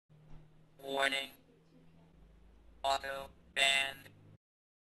Warning. Auto banned.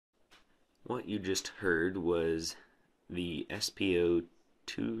 What you just heard was the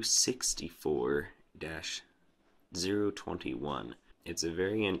SP0264-021. It's a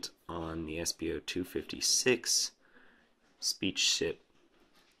variant on the SP0256 Speech chip.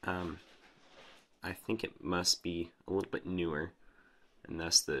 I think it must be a little bit newer, and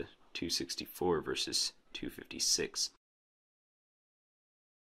thus the 264 versus 256.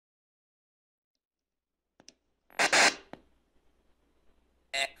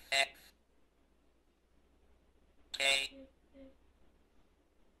 XX K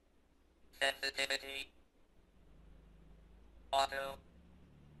sensitivity auto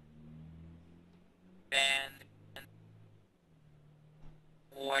band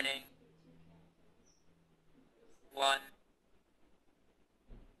warning 1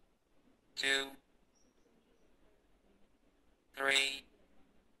 2 3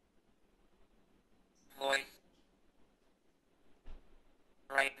 voice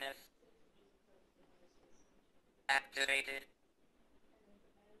brightness activated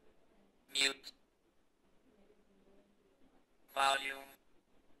mute volume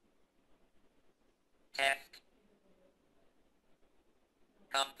test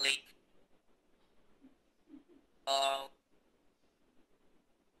complete all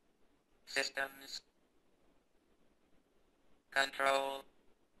systems control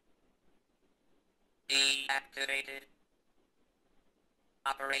deactivated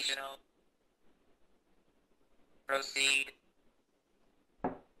operational proceed.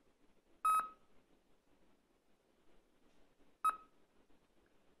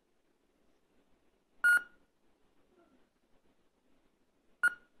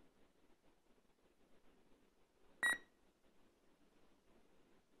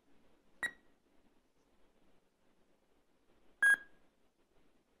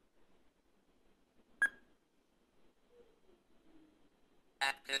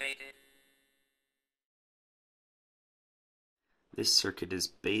 Activated. This circuit is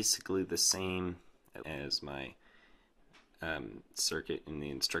basically the same as my circuit in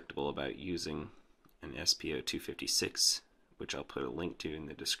the Instructable about using an SP0256, which I'll put a link to in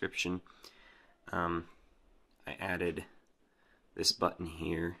the description. I added this button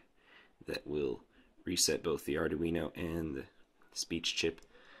here that will reset both the Arduino and the speech chip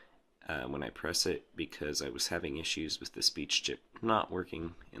when I press it, because I was having issues with the speech chip not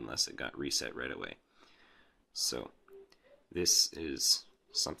working unless it got reset right away. So this is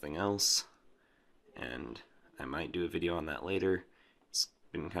something else, and I might do a video on that later. It's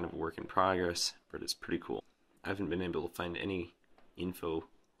been kind of a work in progress, but it's pretty cool. I haven't been able to find any info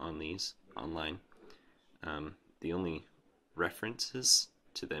on these online. The only references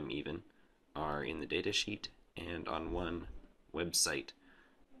to them even are in the datasheet and on one website.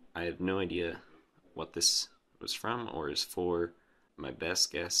 I have no idea what this was from or is for. My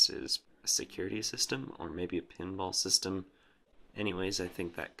best guess is a security system or maybe a pinball system. Anyways, I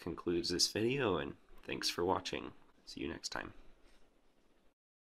think that concludes this video, and thanks for watching. See you next time.